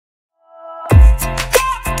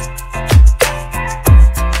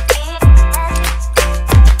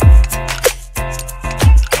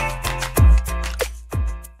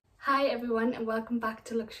and welcome back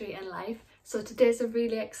to Luxury and Life. So today's a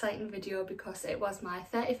really exciting video because it was my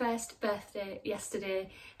 31st birthday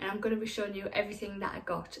yesterday and I'm going to be showing you everything that I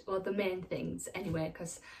got, or the main things anyway,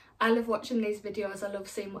 because I love watching these videos. I love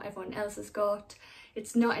seeing what everyone else has got.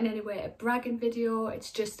 It's not in any way a bragging video,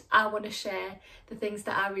 it's just I want to share the things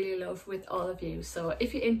that I really love with all of you. So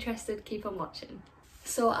if you're interested, keep on watching.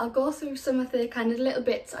 So I'll go through some of the kind of little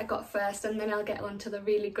bits I got first, and then I'll get on to the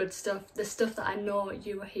really good stuff, the stuff that I know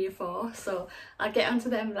you are here for. So I'll get onto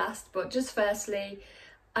them last, but just firstly,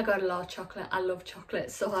 I got a lot of chocolate. I love chocolate,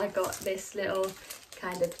 so I got this little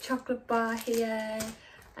kind of chocolate bar here.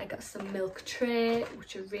 I got some milk tray,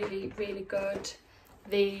 which are really, really good.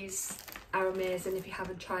 These are amazing if you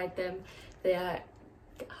haven't tried them. They are,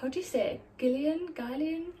 how do you say it?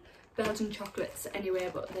 Guilean? Belgian chocolates anyway,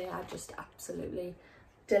 but they are just absolutely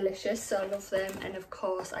delicious, so I love them. And of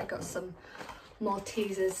course I got some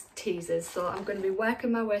Maltesers teasers, so I'm going to be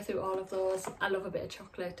working my way through all of those. I love a bit of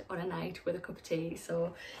chocolate on a night with a cup of tea,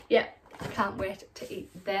 so yeah, I can't wait to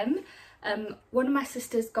eat them. One of my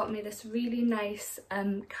sisters got me this really nice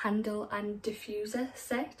candle and diffuser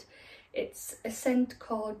set. It's a scent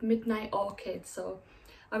called Midnight Orchid, so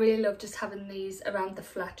I really love just having these around the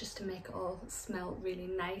flat just to make it all smell really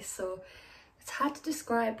nice. So it's hard to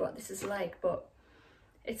describe what this is like, but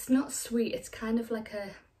it's not sweet, it's kind of like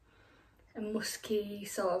a musky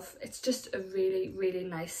sort of, it's just a really, really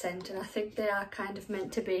nice scent. And I think they are kind of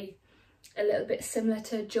meant to be a little bit similar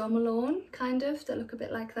to Jo Malone, kind of. They look a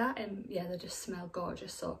bit like that, and yeah, they just smell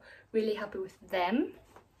gorgeous, so really happy with them.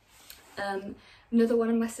 Another one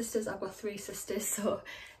of my sisters, I've got 3 sisters, so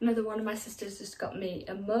another one of my sisters just got me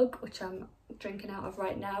a mug, which I'm drinking out of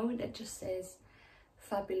right now, and it just says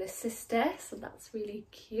Fabulous Sister, so that's really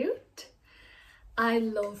cute. I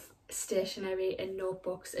love stationery and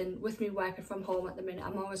notebooks, and with me working from home at the minute,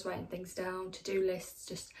 I'm always writing things down, to-do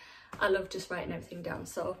lists, I love just writing everything down.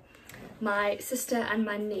 So my sister and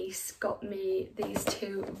my niece got me these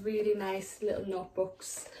 2 really nice little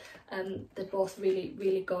notebooks. They're both really,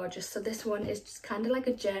 really gorgeous. So this one is just kind of like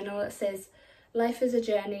a journal. It says, life is a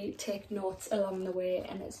journey, take notes along the way,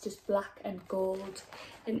 and it's just black and gold.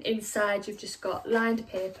 And inside you've just got lined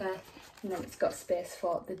paper, and then it's got space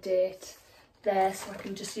for the date there, so I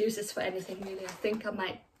can just use this for anything really. I think I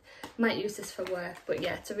might use this for work, but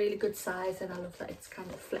yeah, it's a really good size, and I love that it's kind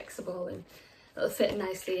of flexible and it'll fit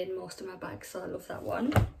nicely in most of my bags, so I love that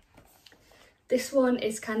one. This one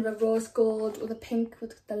is kind of a rose gold with a pink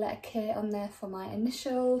with the letter K on there for my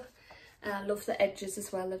initial. And I love the edges as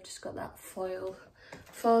well. I've just got that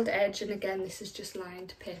foiled edge, and again, this is just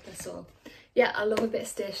lined paper. So yeah, I love a bit of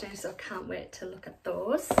stationery, so I can't wait to look at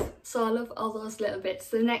those. So I love all those little bits.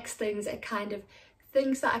 The next things are kind of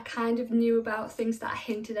things that I kind of knew about, things that I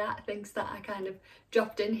hinted at, things that I kind of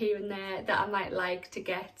dropped in here and there that I might like to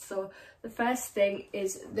get. So the first thing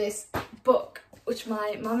is this book, which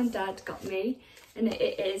my mum and dad got me, and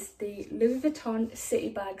it is the Louis Vuitton City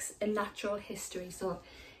Bags in Natural History. So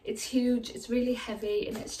it's huge, it's really heavy,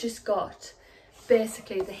 and it's just got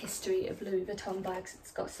basically the history of Louis Vuitton bags.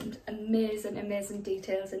 It's got some amazing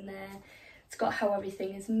details in there. It's got how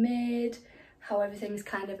everything is made, how everything's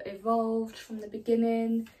kind of evolved from the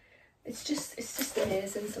beginning. It's just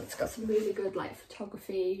amazing. So it's got some really good like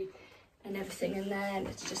photography and everything in there, and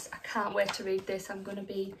it's just, I can't wait to read this. I'm going to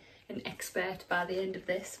be an expert by the end of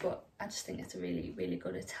this, but I just think it's really, really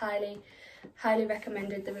good. It's highly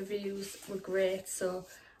recommended. The reviews were great, so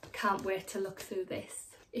I can't wait to look through this.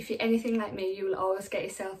 If you're anything like me, you will always get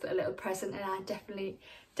yourself a little present, and I definitely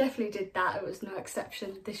did that. It was no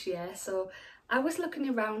exception this year. So I was looking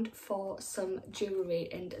around for some jewellery,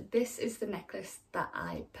 and this is the necklace that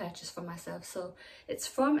I purchased for myself. So it's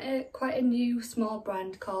from quite a new small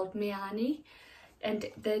brand called Miani, and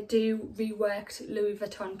they do reworked Louis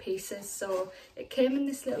Vuitton pieces. So it came in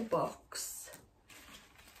this little box.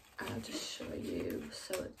 I'll just show you.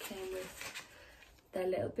 So it came with their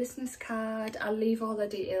little business card. I'll leave all the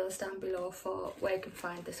details down below for where you can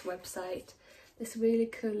find this website. This really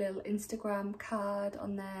cool little Instagram card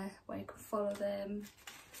on there where you can follow them.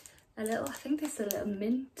 I think there's a little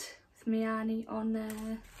mint with Miani on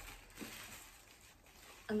there.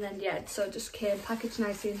 And then yeah, so it just came packaged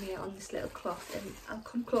nicely in here on this little cloth, and I'll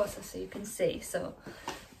come closer so you can see. So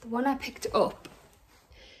the one I picked up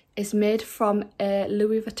is made from a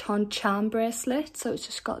Louis Vuitton charm bracelet. So it's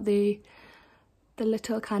just got the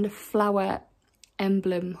little kind of flower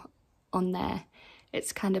emblem on there.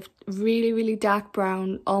 It's kind of really, really dark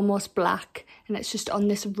brown, almost black, and it's just on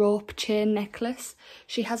this rope chain necklace.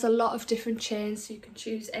 She has a lot of different chains, so you can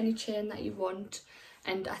choose any chain that you want.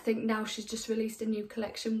 And I think now she's just released a new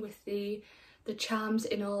collection with the the charms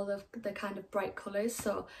in all of the kind of bright colours.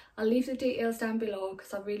 So I'll leave the details down below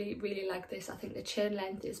because I really like this. I think the chain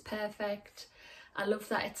length is perfect. I love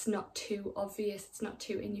that it's not too obvious, it's not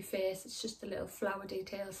too in your face, it's just a little flower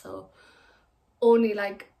detail, so only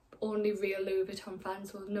real Louis Vuitton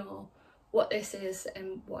fans will know what this is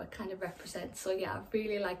and what it kind of represents. So yeah, I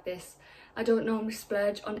really like this. I don't normally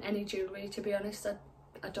splurge on any jewellery, to be honest.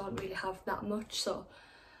 I don't really have that much, so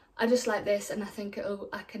I just like this, and I think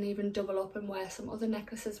I can even double up and wear some other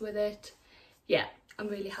necklaces with it. Yeah, I'm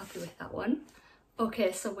really happy with that one.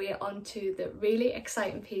 Okay, so we're on to the really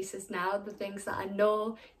exciting pieces now, the things that I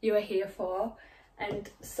know you are here for. And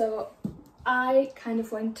so I kind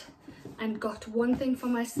of went and got one thing for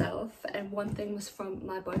myself and one thing was from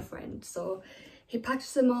my boyfriend. So he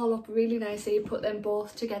packaged them all up really nicely, put them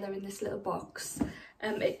both together in this little box.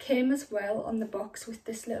 It came as well on the box with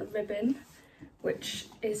this little ribbon, which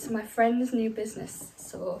is my friend's new business.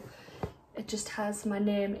 So it just has my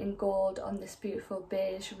name in gold on this beautiful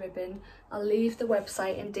beige ribbon. I'll leave the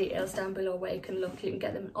website and details down below where you can look. You can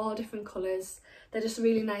get them in all different colours. They're just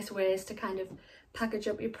really nice ways to kind of package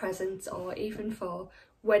up your presents, or even for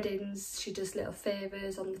weddings. She does little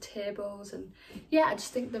favours on the tables, and yeah, I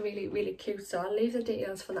just think they're really cute. So I'll leave the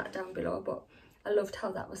details for that down below, but I loved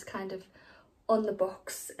how that was kind of on the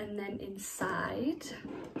box. And then inside,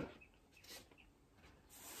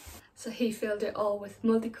 so he filled it all with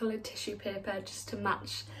multicoloured tissue paper just to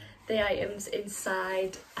match the items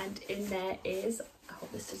inside, and in there is, I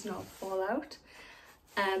hope this does not fall out,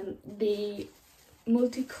 the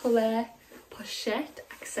multicolour pochette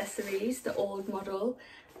accessories, the old model,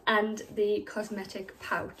 and the cosmetic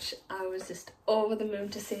pouch. I was just over the moon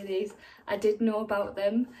to see these. I did know about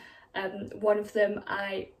them. One of them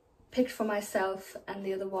I picked for myself and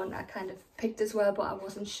the other one I kind of picked as well, but I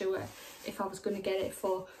wasn't sure if I was going to get it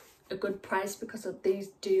for a good price because these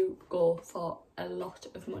do go for a lot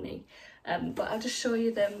of money. But I'll just show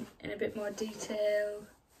you them in a bit more detail.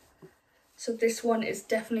 So this one is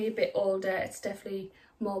definitely a bit older, it's definitely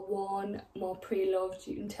more worn, more pre-loved.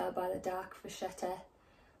 You can tell by the dark vachetta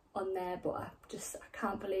on there, but I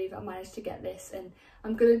can't believe I managed to get this. And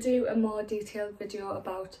I'm going to do a more detailed video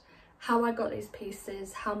about how I got these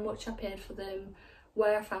pieces, how much I paid for them,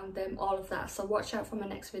 where I found them, all of that. So watch out for my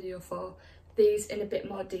next video for these in a bit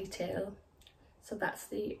more detail. So that's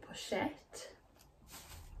the pochette.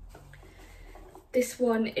 This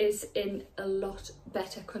one is in a lot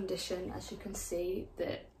better condition. As you can see,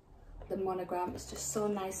 the monogram is just so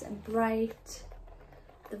nice and bright.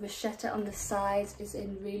 The vachetta on the sides is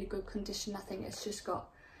in really good condition. I think it's just got,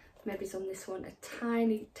 maybe it's on this one, a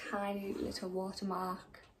tiny little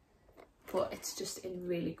watermark, but it's just in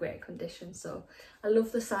really great condition. So I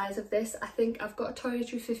love the size of this. I think I've got a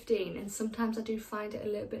toiletry 15 and sometimes I do find it a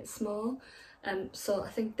little bit small, so I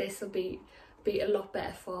think this will be a lot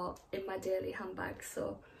better for in my daily handbag.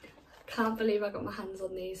 So I can't believe I got my hands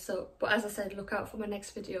on these. So, but as I said, look out for my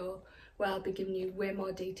next video where I'll be giving you way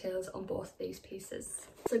more details on both these pieces.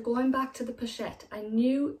 So going back to the pochette, I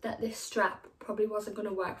knew that this strap probably wasn't going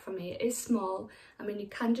to work for me. It is small. I mean, you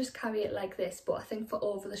can just carry it like this, but I think for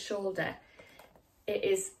over the shoulder it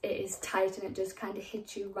is tight and it just kind of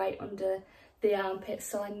hits you right under the armpit.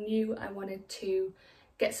 So I knew I wanted to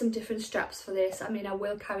get some different straps for this. I mean, I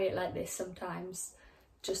will carry it like this sometimes,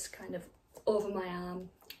 just kind of over my arm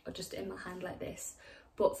or just in my hand like this,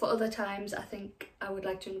 but for other times I think I would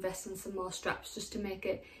like to invest in some more straps just to make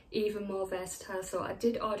it even more versatile. So I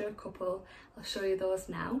did order a couple. I'll show you those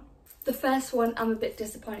now. The first one I'm a bit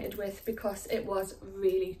disappointed with because it was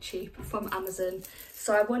really cheap from Amazon.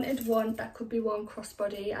 So I wanted one that could be worn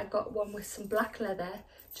crossbody. I got one with some black leather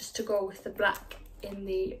just to go with the black in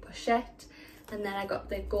the pochette, and then I got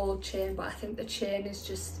the gold chain, but I think the chain is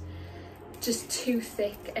just too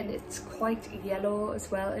thick and it's quite yellow as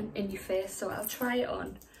well and in your face. So I'll try it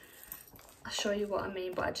on, I'll show you what I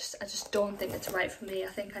mean, but I just don't think it's right for me. I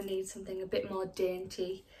think I need something a bit more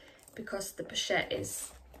dainty because the pochette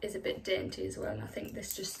is a bit dainty as well, and I think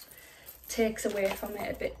this just takes away from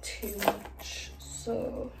it a bit too much.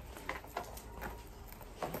 So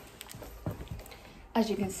as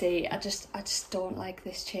you can see, I just don't like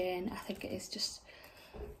this chain. I think it is just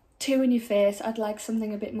too in your face. I'd like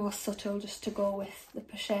something a bit more subtle just to go with the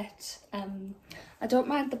pochette. I don't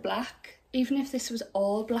mind the black. Even if this was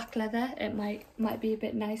all black leather, it might be a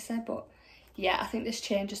bit nicer, but yeah, I think this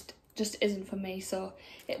chain just isn't for me. So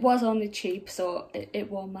it was only cheap, so it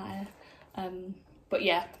won't matter. But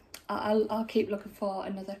yeah, I'll keep looking for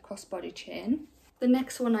another crossbody chain. The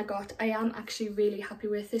next one I got, I am actually really happy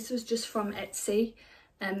with. This was just from Etsy.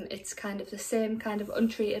 It's kind of the same kind of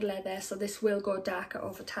untreated leather, so this will go darker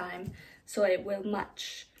over time, so it will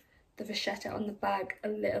match the vachetta on the bag a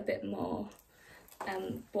little bit more,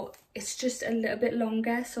 but it's just a little bit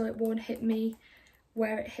longer, so it won't hit me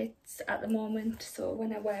where it hits at the moment. So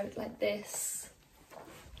when I wear it like this,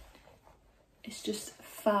 it's just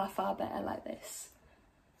far better like this.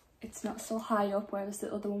 It's not so high up, whereas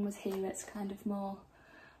the other one was here. It's kind of more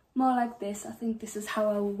like this. I think this is how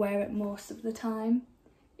I will wear it most of the time.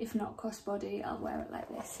 If not crossbody, I'll wear it like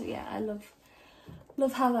this. So yeah, I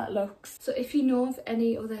love how that looks. So if you know of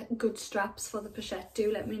any other good straps for the pochette,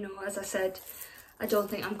 do let me know. As I said, I don't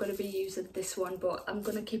think I'm going to be using this one, but I'm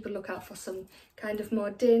going to keep a lookout for some kind of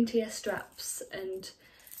more daintier straps, and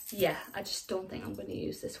yeah, I just don't think I'm going to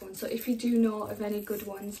use this one. So if you do know of any good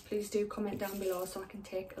ones, please do comment down below so I can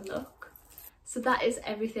take a look. So that is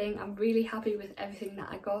everything. I'm really happy with everything that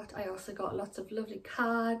I got. I also got lots of lovely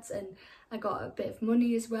cards, and I got a bit of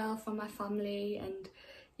money as well from my family, and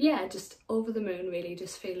yeah, just over the moon really.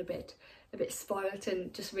 Just feel a bit spoilt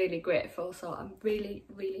and just really grateful. So I'm really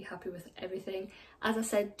happy with everything. As I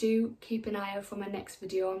said, do keep an eye out for my next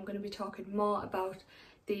video. I'm going to be talking more about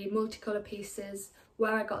the multicolour pieces,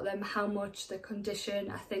 where I got them, how much, the condition.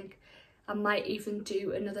 I think I might even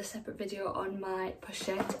do another separate video on my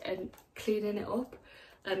pochette and cleaning it up,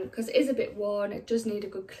 because it is a bit worn. It does need a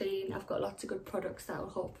good clean. I've got lots of good products that will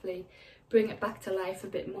hopefully bring it back to life a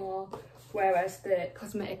bit more, whereas the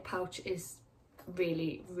cosmetic pouch is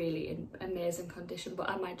really in amazing condition. But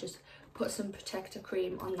I might just put some protector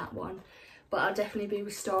cream on that one, but I'll definitely be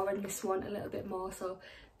restoring this one a little bit more, so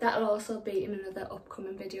that'll also be in another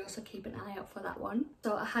upcoming video, so keep an eye out for that one.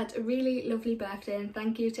 So I had a really lovely birthday, and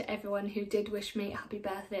thank you to everyone who did wish me a happy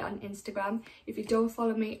birthday on Instagram. If you don't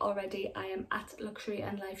follow me already, I am at Luxury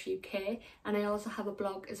and Life UK, and I also have a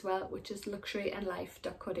blog as well, which is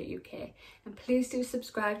luxuryandlife.co.uk. And please do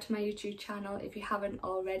subscribe to my YouTube channel if you haven't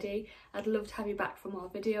already. I'd love to have you back for more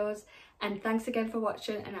videos, and thanks again for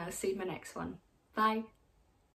watching, and I'll see you in my next one. Bye!